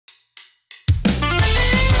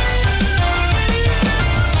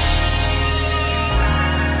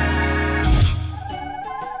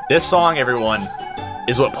This song, everyone,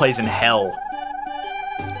 is what plays in hell.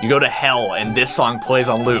 You go to hell, and this song plays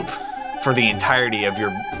on loop for the entirety of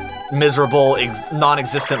your miserable,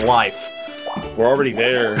 non-existent life. We're already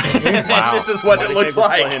there. Wow. This is what it looks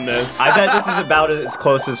like. I bet this is about as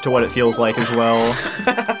close as to what it feels like as well.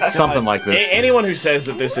 Something like this. Anyone who says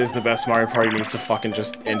that this is the best Mario Party needs to fucking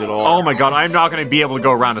just end it all. Oh my god, I'm not going to be able to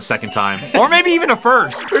go around a second time. Or maybe even a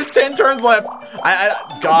first. There's 10 turns left.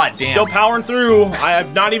 God damn. Still powering through. I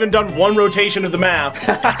have not even done one rotation of the map.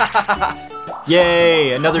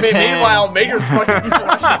 Yay, another 10. Meanwhile, Major's fucking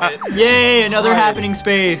crushing it. Yay, another happening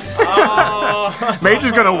space.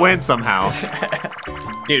 Major's gonna win somehow.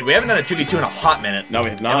 Dude, we haven't done a 2v2 in a hot minute. No,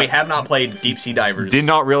 we have not. And we have not played Deep Sea Divers. Did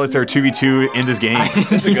not realize there were 2v2 in this game. I like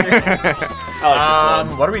this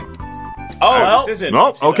one. What are we... Oh, this isn't.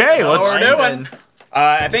 Well, okay, What let's... we're doing.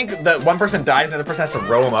 I think that one person dies and the other person has to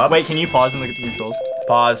row him up. Wait, can you pause and look at the controls?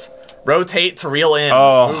 Pause. Rotate to reel in.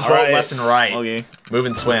 Oh, move both right. left and right. Okay. Move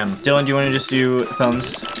and swim. Dylan, do you want to just do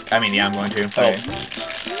thumbs? I mean, yeah, I'm going to.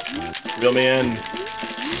 Oh. Reel me in.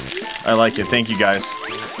 I like it. Thank you, guys.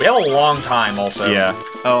 We have a long time, also. Yeah.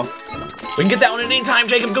 Oh. We can get that one at any time,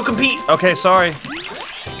 Jacob. Go compete. Okay, sorry.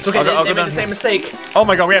 It's okay. I'll They go made down the same here. mistake. Oh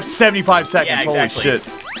my god, we have 75 seconds. Yeah, Holy exactly. shit.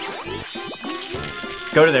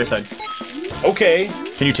 Go to their side. Okay.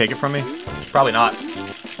 Can you take it from me? Probably not.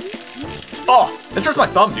 Oh, this hurts my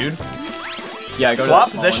thumb, dude. Yeah, go Swap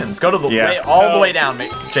to the positions. Go to the Yeah. way, all the way down,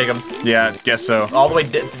 Jacob. Yeah, guess so. All the way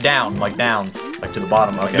down, like to the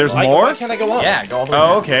bottom. Okay. There's Why more? can't I go up? Yeah, go all the way Oh,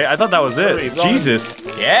 down. okay. I thought that was Hurry, it. run. Jesus.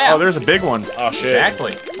 Yeah. Oh, there's a big one. Oh, shit.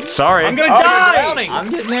 Exactly. Sorry. I'm gonna Oh, die! you're drowning. I'm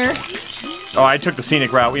getting there. Oh, I took the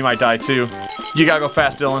scenic route. We might die too. You gotta go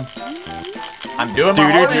fast, Dylan. I'm doing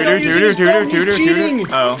my hardest. Cheating!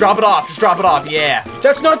 Oh. Drop it off. Just drop it off. Yeah.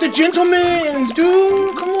 That's not the gentleman's,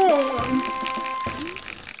 dude! Come on!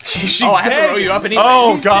 She's Oh, I have dead. to row you up anyway.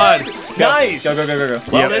 Oh, God. Nice! Go.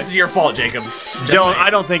 Well, Yep. this is your fault, Jacob. Dylan, I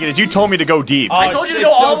don't think it is. You told me to go deep. I told you to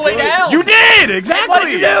go all the way down. You did! Exactly! What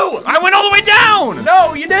did you do? I went all the way down!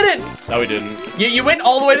 No, you didn't. No, we didn't. You went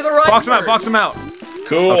all the way to the right. Box him out, first. box him out.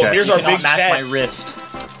 Cool, Okay. here's You our cannot big match chest. my wrist.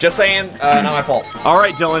 Just saying, not my fault. All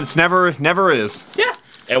right, Dylan, it's never is. Yeah.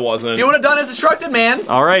 It wasn't. If you would have done as instructed, man,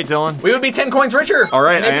 All right, Dylan. we would be 10 coins richer. All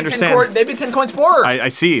right, And they'd I be 10 understand. they'd be 10 coins poorer. I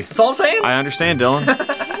see. That's all I'm saying. I understand, Dylan.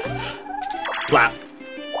 Flap.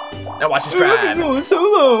 Now watch this drive. going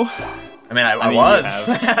solo. I mean, I mean, was.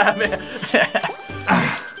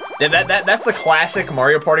 you That's the classic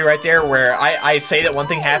Mario Party right there, where I say that one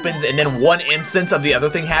thing happens, and then one instance of the other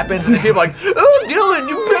thing happens, and then people are like, oh, Dylan,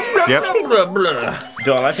 you blah, Yep. blah, blah, blah.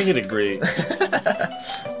 Dylan, I think you did great.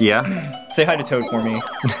 Yeah. Say hi to Toad for me.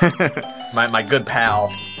 My good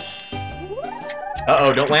pal.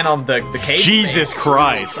 Uh-oh, don't land on the cage. Jesus thing.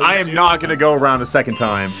 Christ. I am not gonna go around a second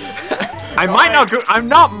time. I might not go. I'm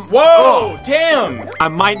not. Whoa! Damn! I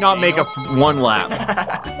might not make a one lap.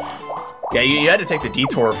 Yeah, you had to take the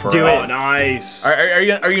detour for Do Oh, it. nice. Are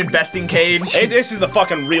you investing, Cage? This is the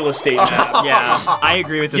fucking real estate map. Yeah, I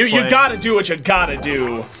agree with this You play. gotta do what you gotta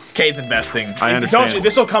do. Cade's investing. I Don't you? understand.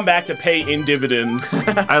 This will come back to pay in dividends.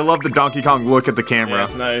 I love the Donkey Kong look at the Yeah, camera.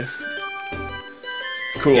 it's nice.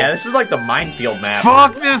 Cool. Yeah, this is like the minefield map.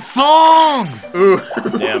 Fuck this song! Ooh.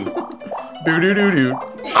 Damn. Do.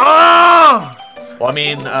 Ah! Well, I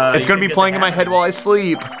mean, It's gonna be playing in my head while I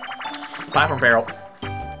sleep. Platform barrel.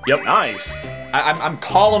 Yep. Nice. I'm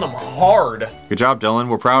calling them hard. Good job, Dylan.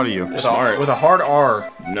 We're proud of you. Smart. With a hard R.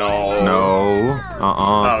 No. No.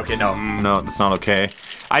 Oh, okay, no. No, that's not okay.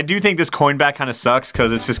 I do think this coin back kind of sucks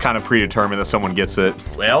because it's just kind of predetermined that someone gets it.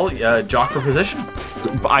 Well, jock for position.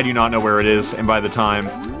 I do not know where it is, and by the time...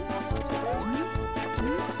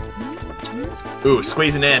 Ooh,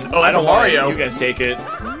 squeezing in. Oh, I that's a don't want it. Mario. You guys take it.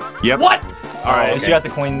 Yep. What? All right. At least you got the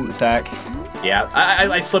coin sack. Yeah,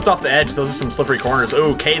 I slipped off the edge. Those are some slippery corners.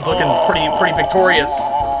 Ooh, Cade's looking pretty victorious.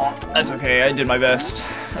 That's okay, I did my best.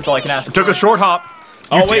 That's all I can ask Took for. a short hop.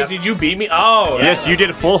 Oh wait, did you beat me? Oh. Yes, you did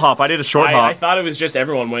a full hop. I did a short I hop. thought it was just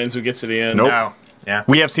everyone wins who gets to the end. Nope. No. Yeah.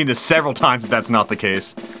 We have seen this several times that that's not the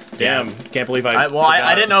case. Damn. Can't believe I.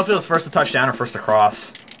 I didn't know if it was first to touchdown or first to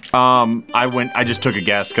cross. I just took a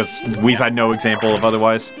guess because we've had no example of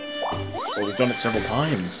otherwise. Well, we've done it several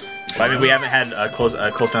times. I mean, we haven't had a close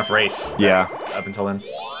enough race. Yeah. Up until then.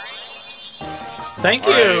 Thank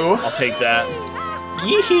All you. right, I'll take that.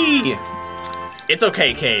 Yee. It's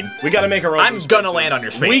okay, Cade. We gotta make our own. I'm boost gonna spaces. land on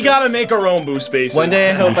your spaces. We gotta make our own boost spaces. One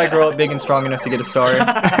day I hope I grow up big and strong enough to get a star.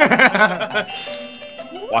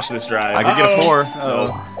 Watch this drive. I could get a 4.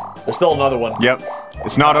 Oh. There's still another one. Yep.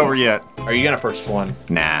 It's not over yet. Are you gonna purchase one?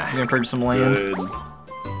 Nah. I'm gonna purchase some land. Good.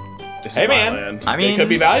 This Hey, is my man. land. I mean- it could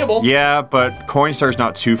be valuable. Yeah, but Coinstar's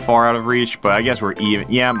not too far out of reach, but I guess we're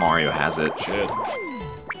even. Yeah, Mario has it. Shit.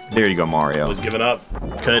 There you go, Mario. Was giving up.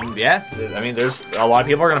 Could, yeah. I mean, there's a lot of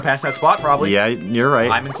people are gonna pass that spot probably. Yeah, you're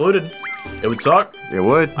right. I'm included. It would suck. It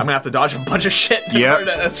would. I'm gonna have to dodge a bunch of shit in Yep.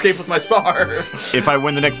 order to escape with my star. If I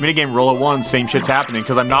win the next minigame, roll at 1, same shit's happening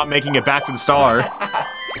because I'm not making it back to the star.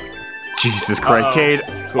 Jesus Christ, Cade.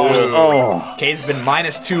 Cool. Oh. Kay's been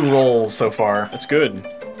 -2 rolls so far. That's good.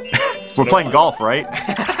 We're playing golf, right?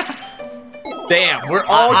 Damn, we're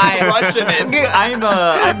all crushing it.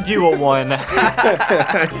 I'm due a 1.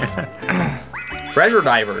 Treasure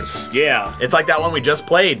divers. Yeah. It's like that one we just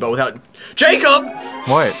played, but without Jacob.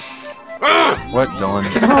 What? What, Dylan?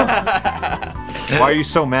 Why are you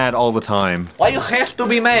so mad all the time? Why you have to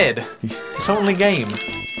be mad? It's only game.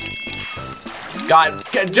 God,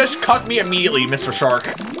 just cuck me immediately, Mr.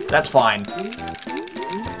 Shark. That's fine.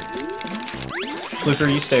 Looper,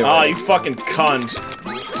 you stay Oh, away. you fucking cunt.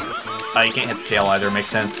 You can't hit the tail either. Makes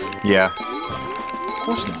sense. Yeah. Of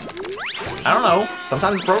course not. I don't know.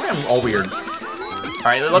 Sometimes the program's all weird. All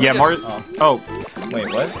right, let me Yeah, just- Mario. Oh,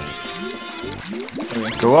 Wait, what?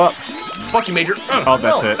 go up. Fuck you, Major. Oh,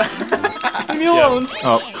 that's it. Leave me alone.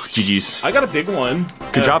 Oh, GG's. I got a big one.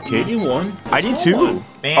 Good job, Kate. You won. I did Small too. one.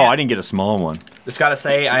 Man. Oh, I didn't get a small one. Just gotta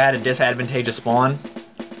say, I had a disadvantageous spawn.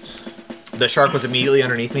 The shark was immediately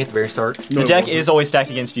underneath me at the very start. No, The it deck wasn't. is always stacked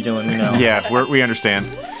against you, Dylan. We know. Yeah, we understand.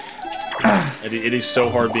 It is so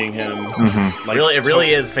hard being him. Like, It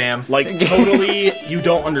really is, fam. Like, totally, you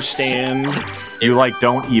don't understand. You like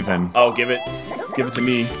don't even. Oh, give it to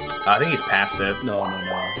me. I think he's past it. No.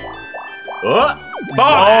 Oh,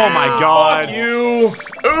 Oh my God. You.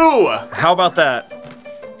 ooh! How about that?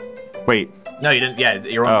 Wait. No, you didn't. Yeah,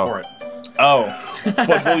 you're on Oh. for it. Oh.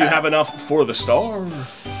 But will you have enough for the star?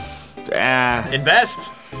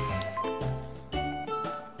 Invest.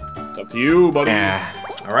 It's up to you, buddy.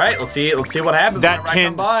 All right, let's see what happens. That whenever I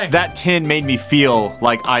come by. that 10 made me feel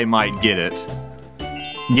like I might get it.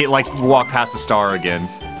 Walk past the star again.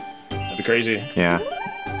 That'd be crazy. Yeah.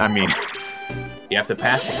 I mean, You have to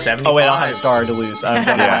pass the 75. Oh wait, I'll have a star to lose. I'm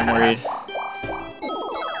Yeah. worried.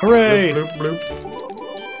 Hooray!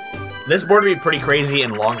 This board would be pretty crazy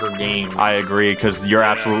in longer games. I agree, because you're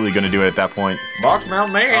absolutely going to do it at that point. Box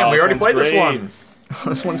Mount Man, Oh, we this already one's played this great. one.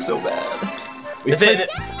 This one's so bad. We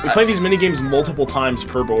play these mini games multiple times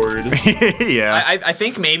per board. Yeah. I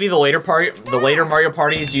think maybe the later Mario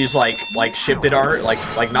parties use like shifted art,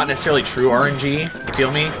 like not necessarily true RNG. You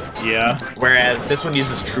feel me? Yeah. Whereas this one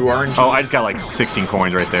uses true RNG. Oh, I just got like 16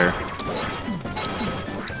 coins right there.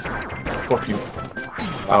 Fuck you.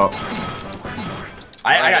 Oh.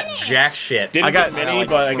 I got jack shit. Didn't I got- get many, like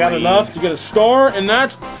but I got 3. enough to get a star, and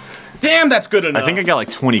that's... Damn, that's good enough. I think I got like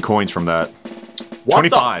 20 coins from that. What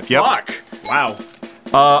 25, the yep. fuck? Wow.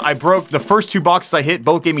 I broke the first 2 boxes I hit,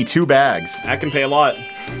 both gave me 2 bags. That can pay a lot.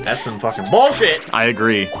 That's some fucking bullshit. I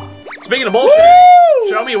agree. Speaking of bullshit,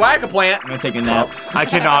 show me Whack-A-Plant. I'm gonna take a nap. I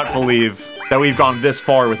cannot believe that we've gone this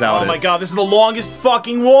far without Oh it. my god, this is the longest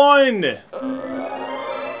fucking one!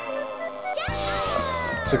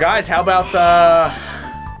 So guys, how about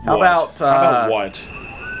How about what?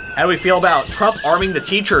 how do we feel about Trump arming the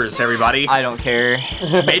teachers, everybody? I don't care.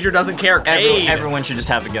 Major doesn't care. Cade. Everyone should just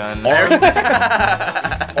have a gun.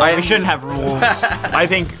 I, We shouldn't have rules. I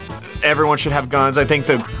think everyone should have guns. I think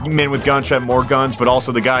the men with guns should have more guns, but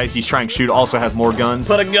also the guys he's trying to shoot also have more guns.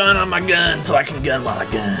 Put a gun on my gun so I can gun while I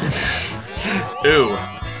gun. Ooh,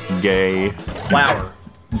 Gay. flower.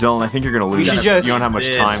 Dylan, I think you're gonna lose. should just- You don't have much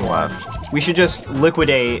This time one. left. We should just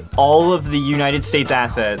liquidate all of the United States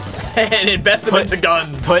assets. And invest them into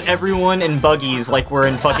guns. Put everyone in buggies like we're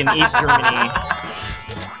in fucking East Germany.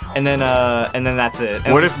 And then that's it.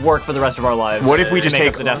 And What we'll just work for the rest of our lives? what if we to just make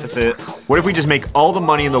take- up the deficit? What if we just make all the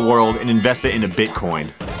money in the world and invest it into Bitcoin?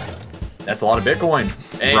 That's a lot of Bitcoin.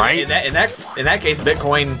 And Right? In that case,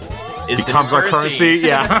 Bitcoin is Becomes the new our currency?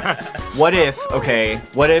 Yeah. What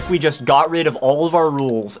if we just got rid of all of our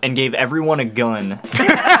rules and gave everyone a gun?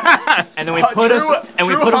 And then we put true them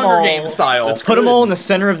Hunger all Games style. Let's put them all in the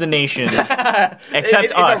center of the nation. Except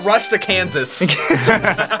it's us. a rush to Kansas.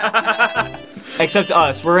 Except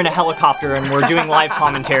us. We're in a helicopter and we're doing live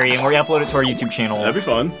commentary and we upload it to our YouTube channel. That'd be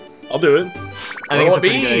fun. I'll do it. I think it's a What'll it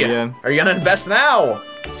pretty good idea. Are you gonna invest now?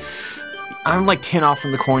 I'm like 10 off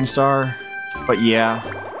from the Coinstar, but yeah.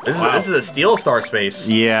 This is a steel star space.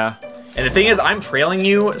 Yeah. And the thing is, I'm trailing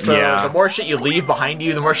you, so Yeah. the more shit you leave behind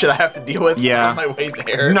you, the more shit I have to deal with Yeah. on my way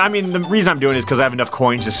there. No, I mean, the reason I'm doing it is because I have enough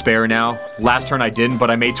coins to spare now. Last turn I didn't,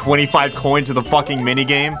 but I made 25 coins of the fucking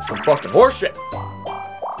minigame. Some fucking horseshit.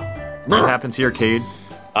 What happens here, Cade?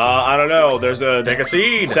 I don't know. There's a Take a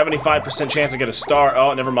seed. 75% chance I get a star.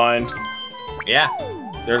 Oh, never mind. Yeah.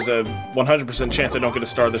 There's a 100% chance I don't get a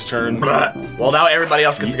star this turn. Well, now everybody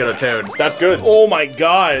else gets to go to Toad. That's good. Oh my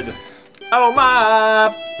god. Oh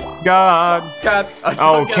my God. God.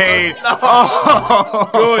 Okay. No.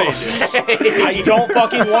 Good. I don't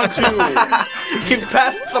fucking want to. You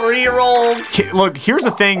passed 3 rolls. Look, here's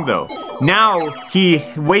the thing, though. Now he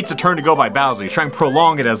waits a turn to go by Bowser. He's trying to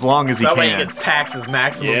prolong it as long as he That way can. he gets taxed as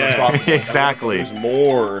maximum Yeah. as possible. Exactly. There's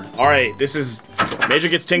more. Alright, this is... Major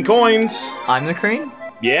gets 10 coins. I'm the crane?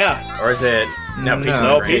 Yeah. Or is it? No, Peach is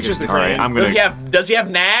No, the Peach is the All right, crane. I'm Does gonna. he have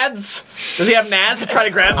nads? Does he have nads to try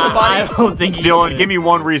to grab I somebody? don't think he Dylan, did. give me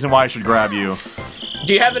one reason why I should grab you.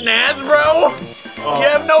 Do you have the nads, bro? You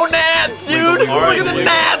have no nads, dude! All right, Look at the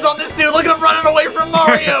Wiggle. nads on this dude! Look at him running away from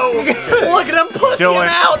Mario! Look at him pussying Dylan,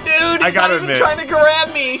 out, dude! He's I gotta not even admit. trying to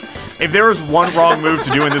grab me! If there was one wrong move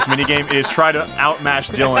to do in this minigame, it is try to outmatch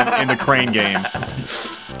Dylan in the crane game.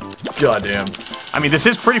 Goddamn. I mean, this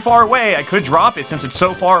is pretty far away. I could drop it since it's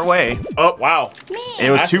so far away. Oh, wow. It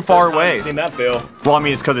was That's too the far first time away. I've seen that fail. Well, I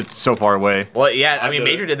mean, it's because it's so far away. Well, yeah, I I mean, did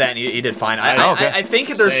Major it. did that and he did fine. okay. I think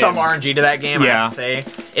there's Same. some RNG to that game, I Yeah. have to say.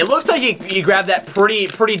 It looks like you grabbed that pretty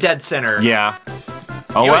dead center. Yeah.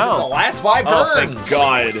 Oh, Anyways, it's the well. last 5 Oh, turns. thank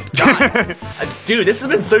God. Dude, this has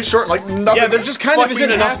been so short, like nothing. Yeah, there just kind of fucking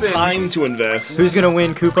isn't enough happened. time to invest. Who's gonna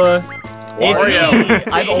win, Koopa? It's Wario.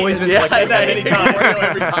 me. I've always been Yeah, selected I by know, any it's time. Wario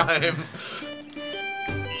every time.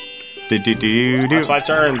 Last 5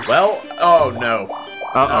 turns. Well, oh no.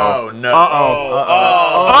 Uh-oh. Oh no.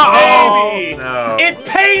 Uh-oh. Oh, baby! No. It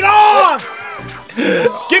paid off!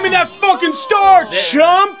 Give me that fucking star,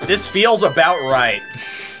 chump! This feels about right.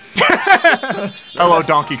 Hello,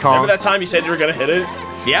 Donkey Kong. Remember that time you said you were gonna hit it?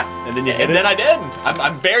 Yeah. And then you hit And it? then I did.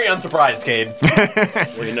 I'm very unsurprised, Cade.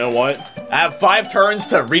 Well, you know what? I have 5 turns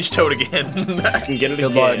to reach Toad again. You can get it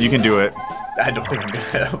Good again. luck. You can do it. I don't think I'm gonna.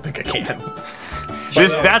 I don't think I can. that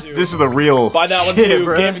one, This is the real. Buy that one Yeah, too.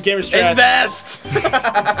 bro. Gamer strat. Invest.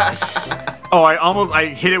 Oh, I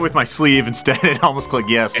hit it with my sleeve instead and almost clicked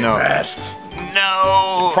yes. No. Invest.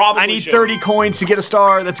 No. Probably I need should. 30 coins to get a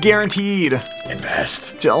star. That's guaranteed.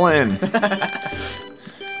 Invest. Dylan.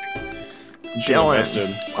 Dylan.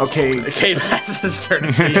 Invested. Okay. Cade passes his turn.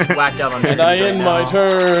 He's whacked out on And I end my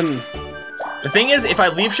turn. The thing is, if I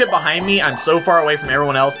leave shit behind me, I'm so far away from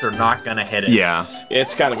everyone else, they're not gonna hit it. Yeah.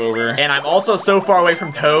 It's kind of over. And I'm also so far away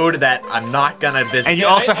from Toad that I'm not gonna visit. And you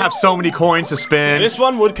also have so many coins to spin. This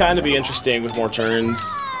one would kind of be interesting with more turns.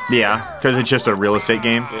 Yeah, because it's just a real estate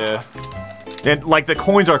game. Yeah. And like the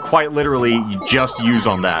coins are quite literally you just use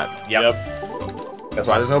on that. Yep. That's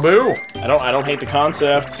why there's no boo. I don't hate the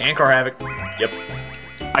concept. And Car Havoc. Yep.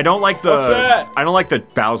 I don't like the What's that? I don't like the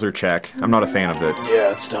Bowser check. I'm not a fan of it.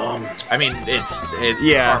 Yeah, it's dumb. I mean, it's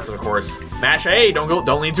Yeah. par for the course. Mash A, don't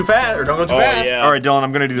lean too fast, or don't go too Oh, fast. yeah. All right, Dylan,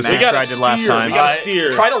 I'm gonna do the same gotta shit I did last steer. time. We gotta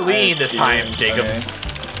steer. Try to lean this steer. time, Jacob. Okay.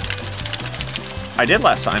 I did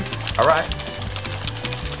last time. All right.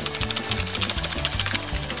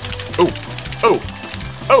 Oh, oh,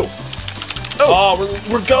 oh. Oh,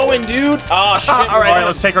 we're going, dude. Oh, shit. All right, All right,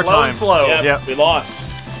 let's take our slow and time. Slow. Yep, Yep. we lost.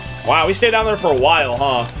 Wow, we stayed down there for a while,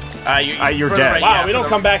 huh? You're for the dead. right- Wow, yeah, we for don't the-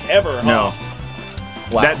 come back ever, huh? No.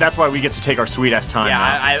 Wow. That's why we get to take our sweet ass time now.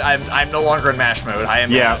 Yeah, I'm no longer in mash mode. I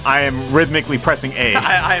am. Yeah, I am rhythmically pressing A.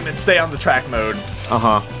 I am in stay on the track mode.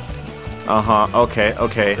 Okay,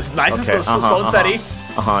 okay. It's nice and okay. slow and steady.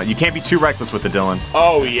 You can't be too reckless with the Dylan.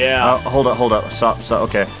 Oh, yeah. Hold up. Stop,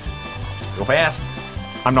 okay. Go fast.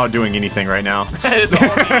 I'm not doing anything right now. It's all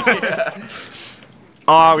me. Yeah.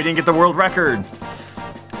 Oh, we didn't get the world record.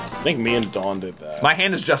 I think me and Dawn did that. My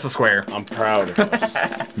hand is just a square. I'm proud of us.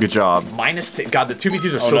 Good job. Minus, God, the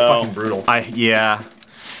 2v2s are so no. fucking brutal.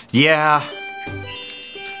 Yeah.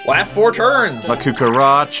 Last 4 turns. La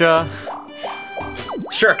cucaracha.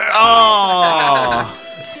 Sure. Oh.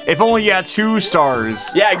 If only you had 2 stars.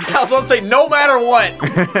 Yeah, exactly. I was about to say, no matter what,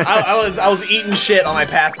 I was eating shit on my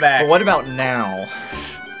path back. But what about now?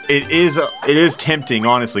 It is tempting,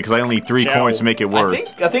 honestly, because I only need 3 Chow. coins to make it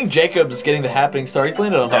worth. I think Jacob's getting the happening star. He's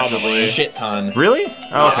landed on Probably. a shit ton. Really?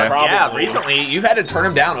 Oh, okay. probably. Yeah, recently you've had to turn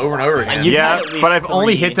him down over and over again. And you- Yeah, had at least but I've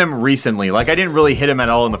only 3. hit them recently. Like, I didn't really hit him at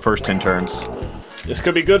all in the first 10 turns. This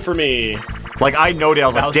could be good for me. Like, I noted, I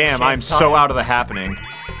was like, Bowser damn, I'm can't so stop. out of the happening.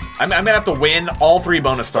 I'm gonna have to win all 3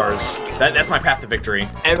 bonus stars. That's my path to victory.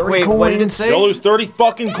 Wait, what did it say? You'll lose 30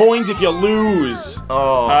 fucking coins if you lose.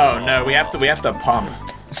 Oh no, we have to pump.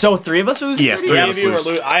 So 3 of us lose? Yes, 30? 3 Three of of us you are lose.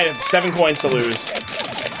 lose. I have 7 coins to lose.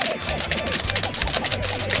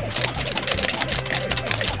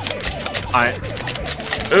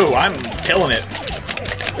 Ooh, I'm killing it.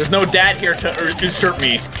 There's no dad here to usurp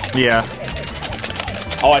me. Yeah.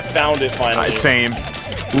 Oh, I found it finally. Same.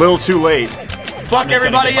 Little too late. Fuck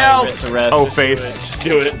everybody else! Oh, face. Just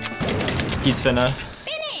do it. He's finna.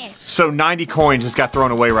 So 90 coins just got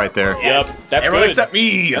thrown away right there. Yep, that's Everyone good. except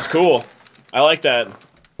me! That's cool. I like that.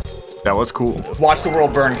 That was cool. Watch the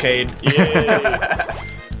world burn, Cade. Yay.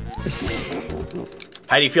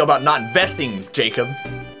 How do you feel about not investing, Jacob?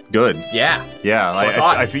 Good. Yeah. Yeah, what I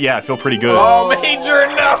thought. I feel pretty good. Oh, Major,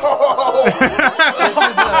 no!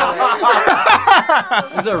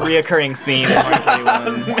 This is a reoccurring theme in Mark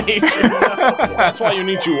 31. Major, no! That's why you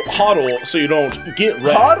need to hodl so you don't get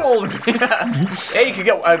wrecked. Huddled! Hey, you could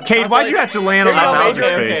get... Cade, why'd you have to land on Here that you go,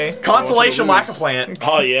 Bowser Major. space? Okay. Consolation Whack-A-Plant.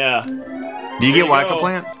 Oh, yeah. Do you get you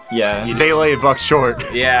Whack-A-Plant? Yeah, They lay $1 short.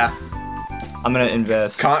 Yeah. I'm gonna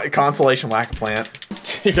invest. Consolation Whack-A-Plant.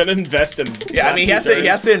 You're gonna invest in. Yeah, I mean, he has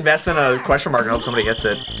to invest in a question mark and hope somebody hits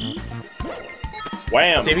it.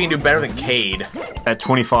 Wham! See if you can do better than Cade. At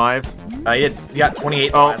 25. You got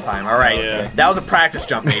 28 Oh. last time. All right. Yeah. That was a practice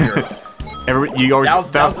jump, Major. You always,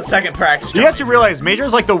 that was the second practice You jump. have to realize Major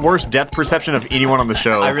is like the worst depth perception of anyone on the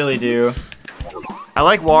show. I really do. I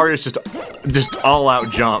like Warriors just all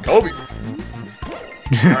out jump. Kobe. All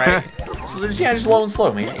right. So yeah, just low and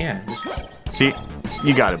slow, man. Yeah. Just. See,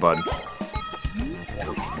 you got it, bud.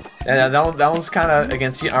 That one's kind of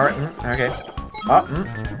against you. All right. Okay.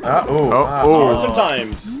 Oh.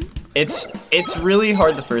 Sometimes. It's really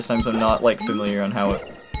hard the first time, so I'm not like familiar on how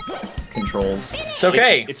it controls. It's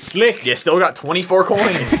okay. It's slick. You still got 24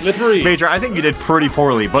 coins. Slippery. Major, I think you did pretty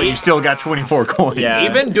poorly, but you still got 24 coins. Yeah.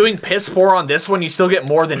 Even doing piss poor on this one, you still get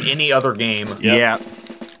more than any other game. Yep. Yeah.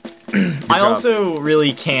 I also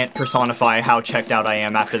really can't personify how checked out I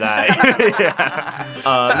am after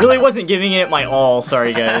that. Really wasn't giving it my all.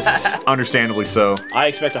 Sorry, guys. Understandably so. I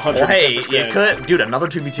expect 110%. Well, hey, you could, dude. Another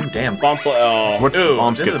 2v2. Damn. Bomb slot. Oh. What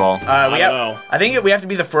bomb this is- skip ball? I don't know. I think we have to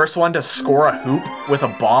be the first one to score a hoop with a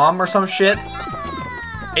bomb or some shit.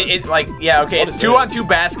 It's 2-on-2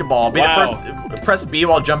 basketball. Be Wow. the first. Press B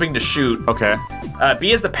while jumping to shoot. Okay.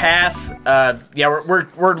 B is the pass. Yeah, we're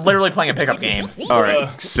literally playing a pickup game. All right.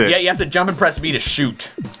 Sick. Yeah, you have to jump and press B to shoot.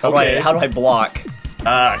 How do I block?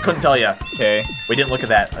 Couldn't tell you. Okay. We didn't look at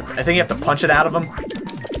that. I think you have to punch it out of him.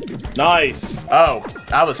 Nice. Oh,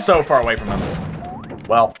 I was so far away from him.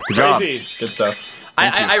 Well, Good job. Crazy. Good stuff.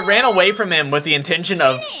 I ran away from him with the intention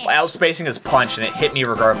of outspacing his punch, and it hit me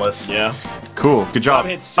regardless. Yeah. Cool. Good job. Bob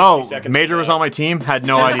hit 60 Oh, seconds Major was ago. on my team? Had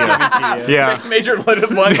no idea. Yeah. Major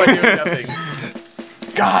literally won by doing nothing.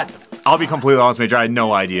 God. I'll be completely honest, Major. I had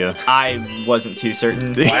no idea. I wasn't too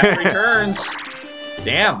certain. Last 3 turns.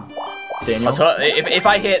 Damn. Daniel. If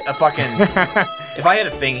I hit a fucking... if I hit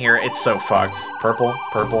a thing here, it's so fucked. Purple,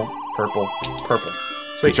 purple, purple, purple.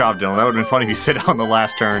 Good job, Dylan. That would have been funny if you sit on the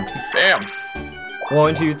last turn. Bam.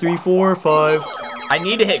 1, 2, 3, 4, 5. I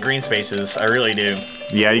need to hit green spaces. I really do.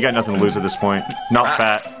 Yeah, you got nothing to lose at this point. Not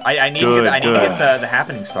fat. I need to get Good. the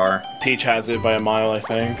happening star. Peach has it by a mile, I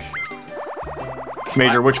think.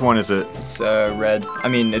 Major, which one is it? It's red. I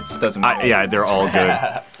mean, it doesn't matter. Yeah, they're all good.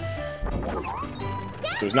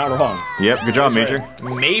 So he's not wrong. Yep, good job, That's Major.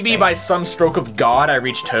 Maybe by some stroke of God, I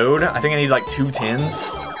reach Toad. I think I need like 2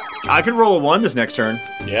 tins. I could roll a 1 this next turn.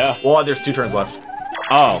 Yeah. Well, there's 2 turns left.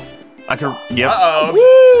 Oh. I could. Yep.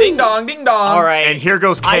 Uh-oh. Ding dong, ding dong. All right. And here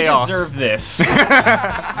goes I chaos. deserve this.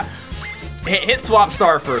 Hit swap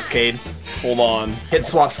star first, Cade. Hold on. Hit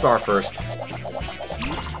swap star first.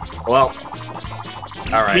 Well.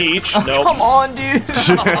 All right. Peach. Nope. Come on, dude.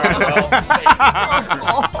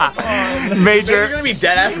 Major. You're gonna be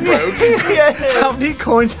dead ass broke. How many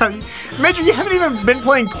coins have you? Major, you haven't even been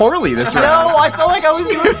playing poorly this round. No, I felt like I was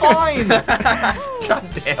doing fine. God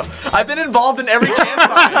damn. I've been involved in every chance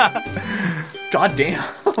time. God damn.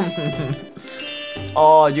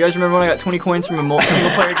 Oh, do you guys remember when I got 20 coins from a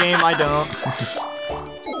single player game? I don't.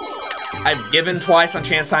 I've given twice on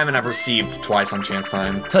chance time and I've received twice on chance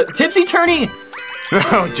time. Tipsy Tourney.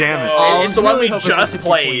 Oh, damn it. Oh, It's the one really we hoping just for 60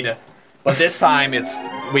 played. But this time it's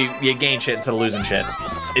you gain shit instead of losing shit.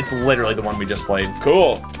 It's literally the one we just played.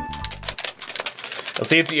 Cool. Let's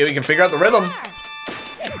see if you can figure out the rhythm.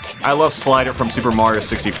 I love Slider from Super Mario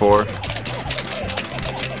 64.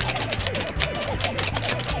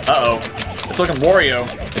 Uh-oh. It's looking Wario.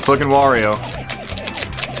 It's looking Wario.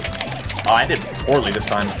 Oh, I did poorly this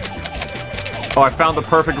time. Oh, I found the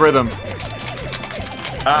perfect rhythm.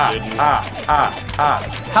 How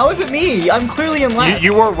is it me? I'm clearly in last.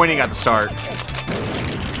 You were winning at the start.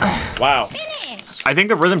 Wow. I think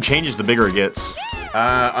the rhythm changes the bigger it gets.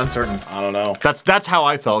 Uncertain. I don't know. That's how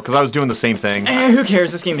I felt, because I was doing the same thing. Who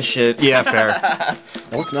cares? This game is shit. Yeah, fair.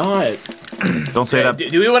 No, it's not. Don't say that.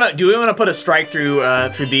 Do we want to put a strike through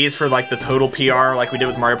these for like the total PR like we did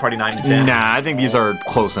with Mario Party 9 and 10? Nah, I think these are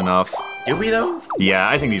close enough. Do we though? Yeah,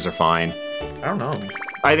 I think these are fine. I don't know.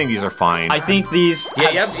 I think these are fine. I think these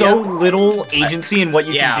have yep, so yep. little agency in what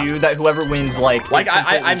you can do that whoever wins, like is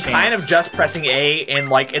I'm completely kind of just pressing A, and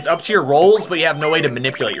like it's up to your rolls, but you have no way to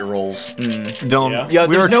manipulate your rolls. Yeah, we are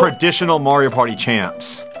there's no- traditional Mario Party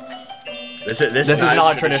champs. This is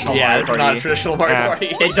not a traditional yeah, Mario it's Party. not a traditional Mario Yeah. Party.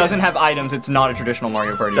 It doesn't have items. It's not a traditional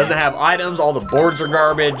Mario Party. Doesn't have items. All the boards are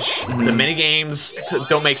garbage. The mini games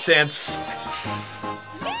don't make sense.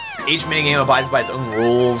 Each minigame abides by its own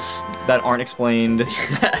rules. that aren't explained.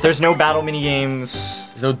 There's no battle minigames.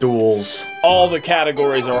 There's no duels. All the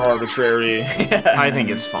categories are arbitrary. I think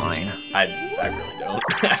it's fine. I really don't.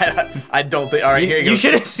 I don't think. All right, here you go. You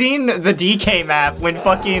should have seen the DK map when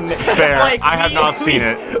fucking. Fair. I have not seen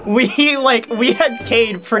it. We had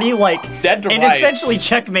Cade pretty dead to and rights. essentially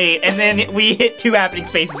checkmate, and then we hit 2 happening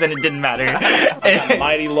spaces and it didn't matter.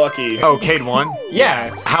 Mighty lucky. Oh, Cade won?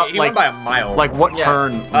 Yeah. How? He won by a mile. Like what Yeah.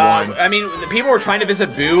 turn won? I mean, the people were trying to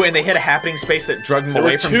visit Boo, and they hit a happening space that drugged them There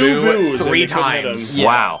away were from 2 Boo Boos, and 3 they couldn't hit times. him.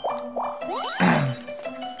 Yeah. Wow.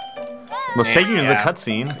 Let's take you into the Yeah.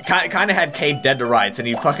 cutscene. Kind of had Cade dead to rights, and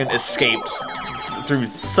he fucking escaped through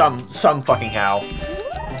some fucking how.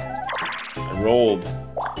 I rolled.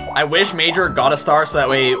 I wish Major got a star so that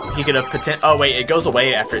way he could have Oh wait, it goes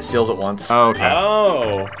away after it steals it once. Oh, okay.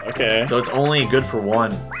 Oh, okay. So it's only good for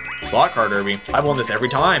 1. Slot car derby. I've won this every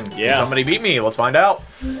time. Yeah. Somebody beat me. Let's find out.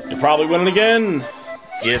 You're probably winning again.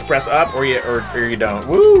 You just press up or you don't.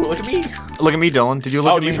 Woo! Look at me. Look at me, Dylan. Did you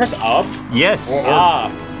look Oh, at do me? you press up? Yes. Ah.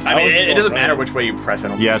 I mean, it doesn't matter which way you press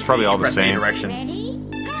it. Yeah, it's probably all You the press same. any direction. Ready,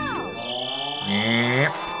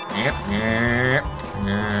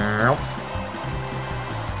 go!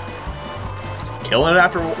 Killing it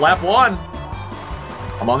after lap 1.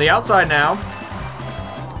 I'm on the outside now.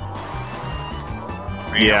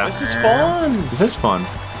 Yeah. This is fun. This is fun.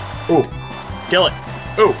 Ooh. Kill it.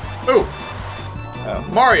 Ooh. Ooh.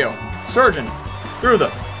 Mario. Surgeon. Through the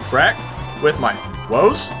track with my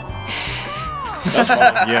woes. That's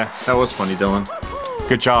fun. Yeah, that was funny, Dylan.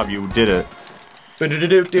 Good job, you did it.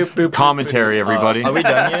 Commentary, Commentary, everybody. Are we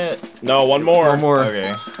done yet? No, one more. One more.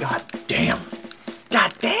 Okay. God damn.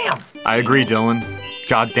 God damn. I agree, Dylan.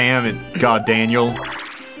 God damn it. God Daniel.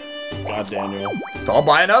 God, Daniel. So I'll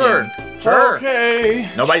buy another. Sure. Okay.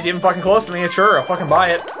 Nobody's even fucking close to me. Sure, I'll fucking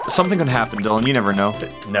buy it. Something could happen, Dylan. You never know.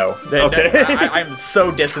 No. Okay. I'm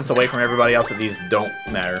so distant away from everybody else that these don't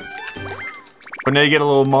matter. But now you get a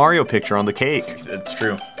little Mario picture on the cake. It's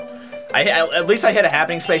true. At least I hit a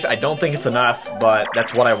happening space. I don't think it's enough, but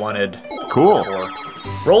that's what I wanted. Cool.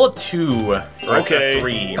 Roll a 2 or Okay. a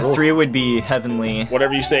 3. A 3 would be heavenly.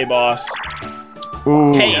 Whatever you say, boss.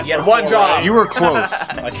 Ooh. Hey, Yes, you had for 1 4, job. right? You were close.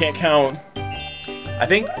 I can't count. I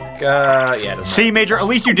think, yeah, it doesn't See, Major, at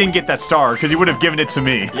least you didn't get that star, because you would have given it to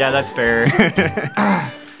me. Yeah, that's fair.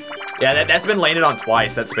 matter. Yeah, that's been landed on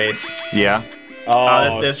twice, that space. Yeah.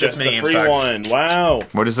 Oh, this it's just the minigame free sucks. one. Wow.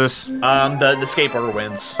 What is this? The skateboarder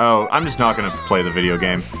wins. Oh, I'm just not going to play the video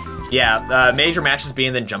game. Yeah, Major mashes B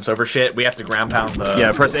and then jumps over shit. We have to ground pound the...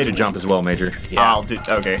 Yeah, press A to jump as well, Major. Yeah. I'll do.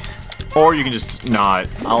 Okay. Or you can just not.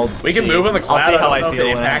 We can move in the cloud. I'll see how I I don't know if feel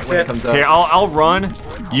it when impacts it it. comes up. Here, I'll run.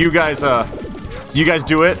 You guys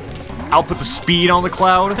do it. I'll put the speed on the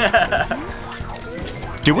cloud.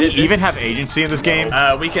 Do we even have agency in this game?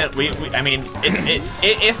 We can. I mean,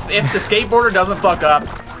 if the skateboarder doesn't fuck up,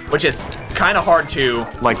 which it's kind of hard to.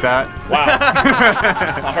 Like that? Wow.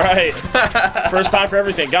 All right. First time for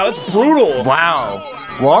everything. God, that's brutal. Wow.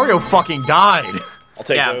 Wario fucking died. I'll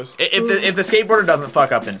take Yeah. those. If the skateboarder doesn't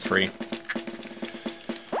fuck up, then it's free.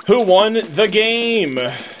 Who won the game?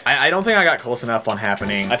 I don't think I got close enough on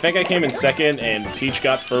happening. I think I came in second and Peach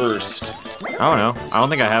got first. I don't know. I don't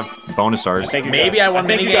think I have bonus stars. I think you Maybe got, I won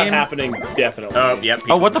think you got minigame. happening, definitely. Oh, yep.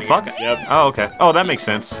 Oh, what the fuck? Yep. Oh, okay. Oh, that makes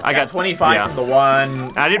sense. I got 25 yeah. from the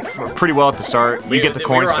 1. I did pretty well at the start. You get the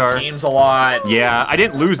coin we were star. on teams a lot. Yeah, I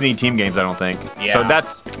didn't lose any team games, I don't think. Yeah. So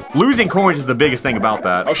that's losing coins is the biggest thing about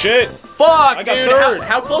that. Oh shit! Fuck, I got dude. third.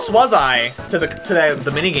 How close was I to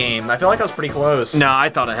the mini game? I feel like I was pretty close. No, I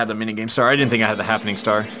thought I had the minigame star. I didn't think I had the happening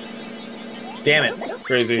star. Damn it.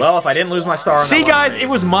 Crazy. Well, if I didn't lose my star on See, that guys, race- it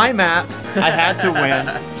was my map. I had to win.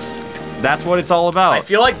 That's what it's all about. I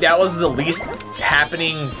feel like that was the least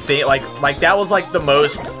happening thing. Like that was like the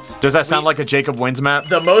most Does that sound like a Jacob wins map?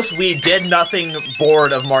 we did nothing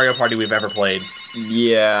board of Mario Party we've ever played.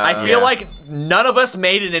 Yeah. I feel Yeah. like none of us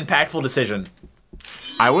made an impactful decision.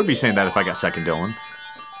 I would be saying that if I got second, Dylan.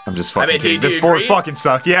 I'm just fucking I mean, kidding. do you This board agree? fucking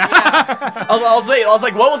sucked. Yeah. I was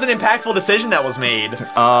like, what was an impactful decision that was made?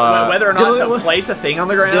 Whether or not to place a thing on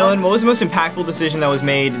the ground? Dylan, what was the most impactful decision that was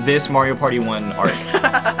made this Mario Party 1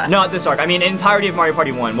 arc? Not this arc. I mean, entirety of Mario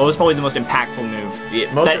Party 1. What was probably the most impactful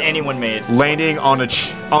move that anyone made? Landing on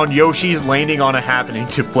on Yoshi's landing on a happening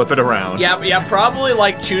to flip it around. Yeah, probably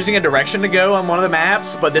like choosing a direction to go on one of the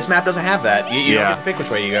maps, but this map doesn't have that. You don't get to pick which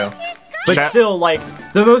way you go. But still, like,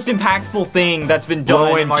 the most impactful thing that's been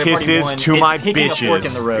done in Mario Party 1 to is my picking a fork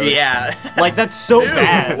in the road. Yeah. Like, that's so Ew,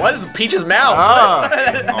 bad. What is Peach's mouth?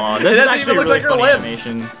 Aw, this It is doesn't actually even look really like her funny lips.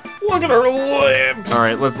 animation. Look at her lips. All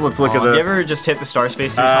right, let's look at the. You ever just hit the star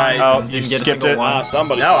space 3 times and you didn't get a skipped single it? one?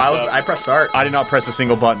 Somebody. No, I pressed start. I did not press a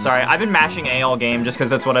single button. Sorry, I've been mashing A all game just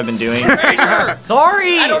because that's what I've been doing. Sure.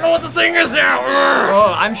 Sorry! I don't know what the thing is now.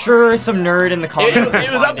 Oh, I'm sure some nerd in the comments.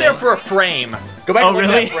 It was up there for a frame. Go back and look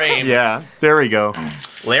at that frame. Yeah, there we go.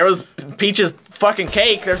 There was Peach's fucking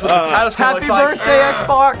cake. There's what the title screen Happy looks like. birthday,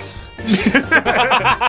 Xbox!